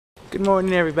Good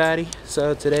morning, everybody.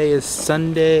 So today is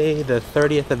Sunday, the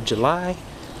 31st of July,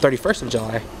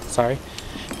 sorry.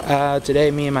 Today,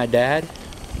 me and my dad,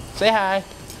 say hi.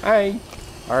 Hi.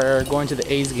 Are going to the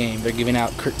A's game. They're giving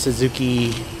out Kurt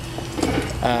Suzuki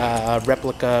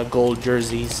replica gold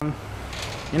jerseys.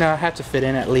 You know, I have to fit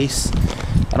in at least.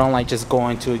 I don't like just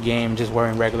going to a game just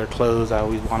wearing regular clothes. I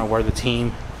always want to wear the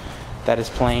team that is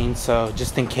playing. So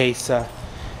just in case,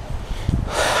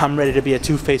 I'm ready to be a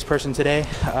two-faced person today.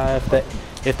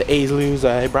 If the A's lose,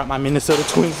 I brought my Minnesota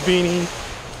Twins beanie.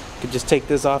 Could just take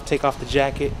this off, take off the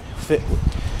jacket, fit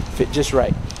just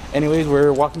right. Anyways,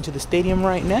 we're walking to the stadium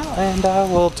right now, and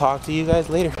we'll talk to you guys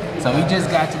later. So we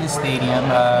just got to the stadium.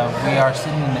 We are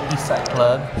sitting in the Eastside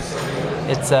Club.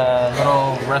 It's a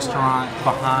little restaurant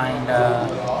behind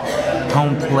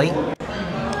home plate.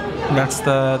 That's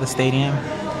the stadium.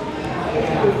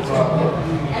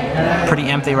 Pretty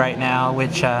empty right now,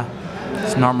 which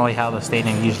is normally how the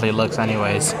stadium usually looks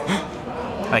anyways.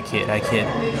 I kid.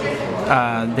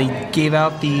 They gave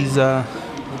out these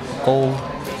old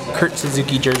Kurt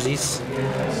Suzuki jerseys.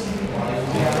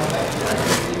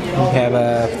 We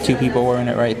have two people wearing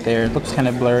it right there. It looks kind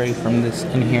of blurry from this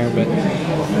in here, but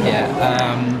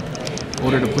yeah.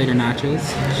 Ordered a plate of nachos.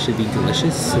 Should be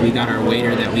delicious. So we got our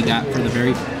waiter that we got for the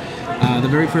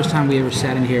very first time we ever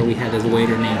sat in here. We had this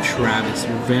waiter named Travis.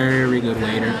 Very good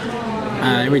waiter.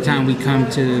 Every time we come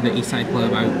to the Eastside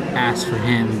Club, I ask for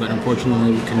him, but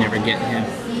unfortunately we could never get him.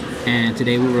 And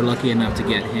today we were lucky enough to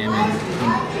get him,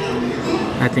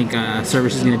 and I think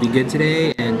service is going to be good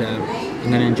today, and I'm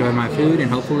going to enjoy my food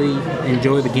and hopefully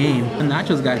enjoy the game. The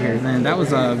nachos got here, man. That was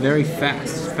very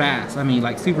fast. I mean,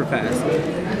 like super fast.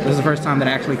 This is the first time that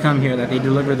I actually come here that they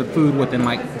deliver the food within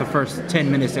like the first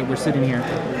 10 minutes that we're sitting here.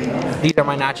 These are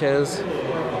my nachos.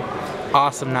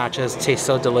 Awesome nachos. Taste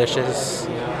so delicious.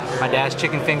 My dad's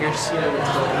chicken fingers.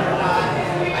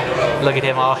 Look at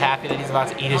him all happy that he's about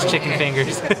to eat his chicken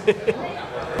fingers.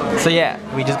 So yeah,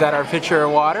 we just got our pitcher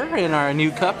of water in our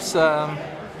new cups. No,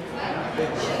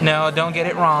 don't get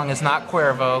it wrong. It's not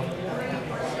Cuervo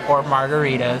or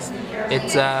margaritas.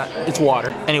 It's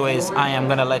water. Anyways, I am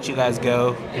gonna let you guys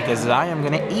go because I am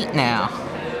gonna eat now.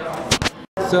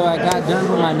 So I got done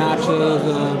with my nachos.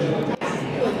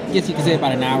 I guess you could say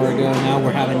about an hour ago. Now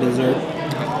we're having dessert,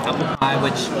 apple pie,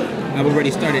 which I've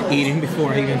already started eating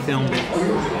before I even filmed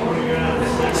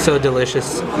it. So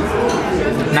delicious.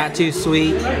 Not too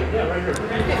sweet.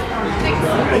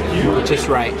 Just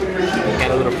right.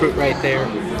 Got a little fruit right there.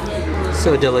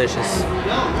 So delicious.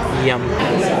 Yum.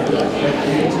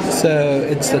 So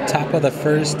it's the top of the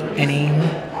first inning.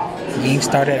 The game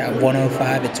started at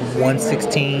 105. It's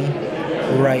 116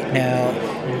 right now.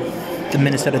 The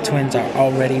Minnesota Twins are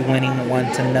already winning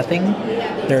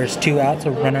 1-0. There's 2 outs,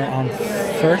 a runner on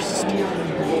first.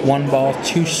 1 ball,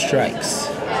 2 strikes.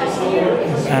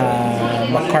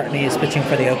 McCartney is pitching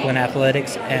for the Oakland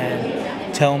Athletics, and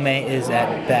Tomei is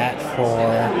at bat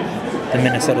for the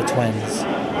Minnesota Twins.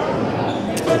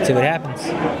 Let's see what happens.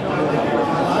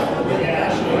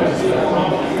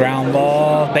 Ground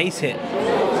ball, base hit.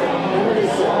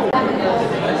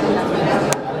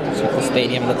 That's what the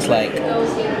stadium looks like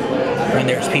when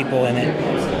there's people in it.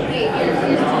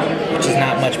 Which is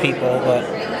not much people, but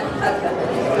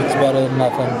it's better than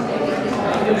nothing.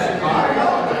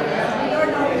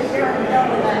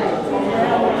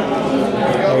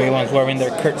 Everyone's wearing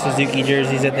their Kurt Suzuki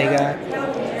jerseys that they got.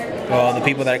 Well, the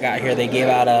people that got here, they gave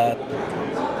out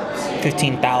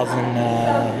 15,000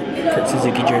 Kurt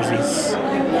Suzuki jerseys.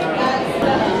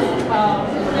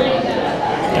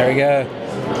 There we go.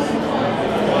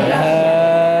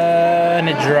 And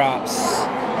it drops.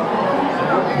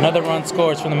 Another run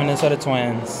scores for the Minnesota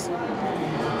Twins.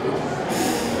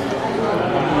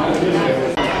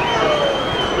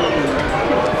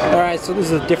 Alright, so this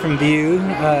is a different view.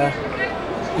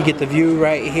 You get the view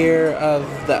right here of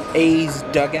the A's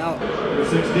dugout.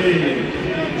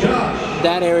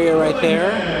 That area right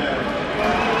there.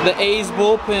 The A's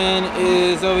bullpen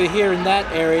is over here in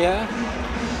that area.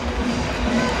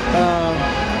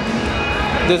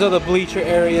 There's other bleacher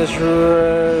areas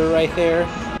right there.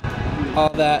 All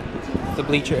that, the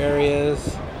bleacher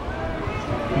areas.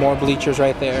 More bleachers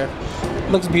right there.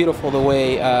 Looks beautiful the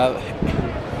way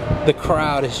the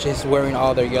crowd is just wearing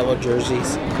all their yellow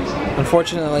jerseys.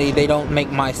 Unfortunately, they don't make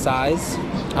my size.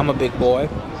 I'm a big boy.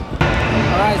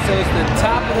 Alright, so it's the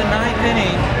top of the 9th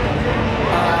inning.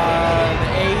 The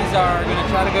A's are going to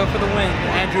try to go for the win.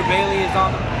 Andrew Bailey is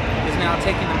now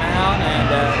taking the mound, and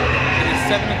it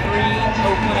is 7-3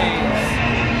 Oakland A's.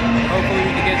 Hopefully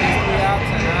we can get these 3 outs,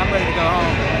 and I'm ready to go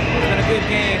home. It's been a good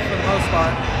game for the most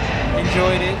part.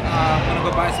 Enjoyed it. I'm going to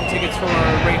go buy some tickets for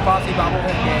Ray Fosse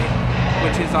bobblehead game.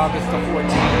 which is August the 14th.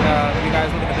 If you guys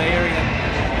live in the Bay Area,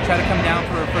 try to come down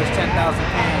for our first 10,000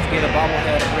 fans, get a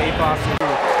bobblehead of Ray Boston.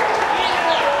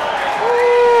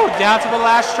 Woo! Down to the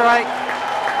last strike.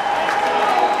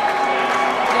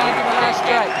 Down to the last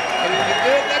strike.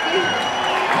 Good, Becky?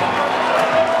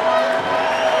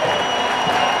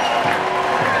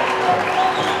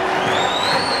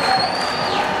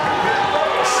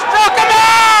 Struck him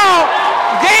out!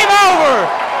 Game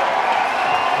over!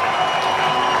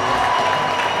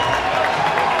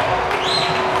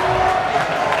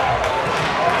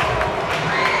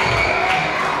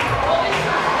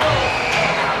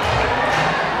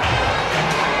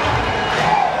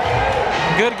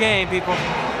 Good game, people.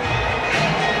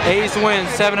 A's win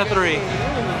 7-3.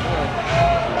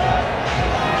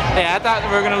 Hey, I thought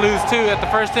we were gonna lose 2 at the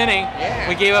first inning. Yeah.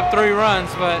 We gave up 3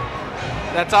 runs, but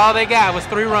that's all they got was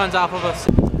 3 runs off of us.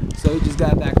 So we just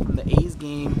got back from the A's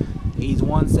game. A's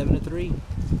won 7-3.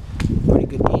 Pretty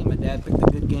good game. My dad picked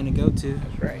a good game to go to.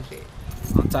 That's right.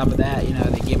 On top of that, you know,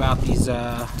 they gave out these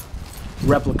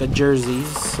replica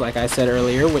jerseys, like I said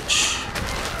earlier, which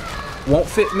won't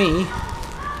fit me,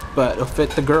 but it'll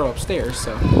fit the girl upstairs,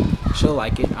 so she'll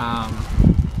like it.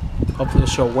 Hopefully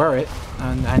she'll wear it.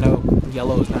 And I know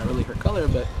yellow is not really her color,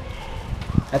 but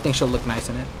I think she'll look nice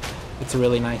in it. It's a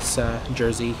really nice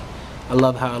jersey. I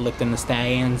love how it looked in the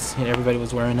stands. Everybody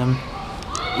was wearing them.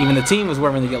 Even the team was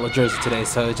wearing the yellow jersey today,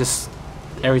 so it just,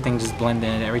 everything just blended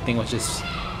in. Everything was just,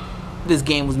 this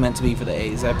game was meant to be for the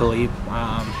A's, I believe.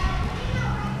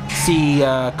 See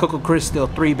Coco Chris steal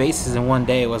 3 bases in one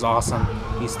day. It was awesome.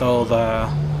 He stole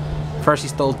first he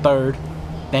stole 3rd,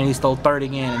 then he stole 3rd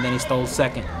again, and then he stole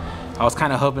 2nd. I was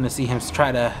kind of hoping to see him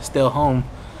try to steal home,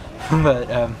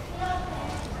 but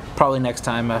probably next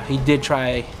time. He did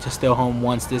try to steal home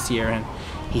once this year, and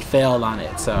he failed on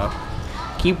it. So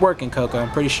keep working, Coco. I'm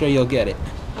pretty sure you'll get it.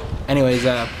 Anyways,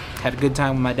 had a good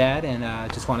time with my dad, and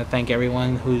just want to thank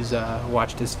everyone who's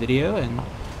watched this video, and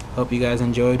hope you guys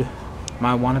enjoyed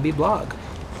my wannabe blog.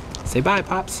 Say bye,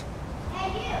 Pops.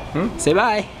 Say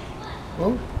bye.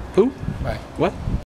 Who? Who? Bye. What?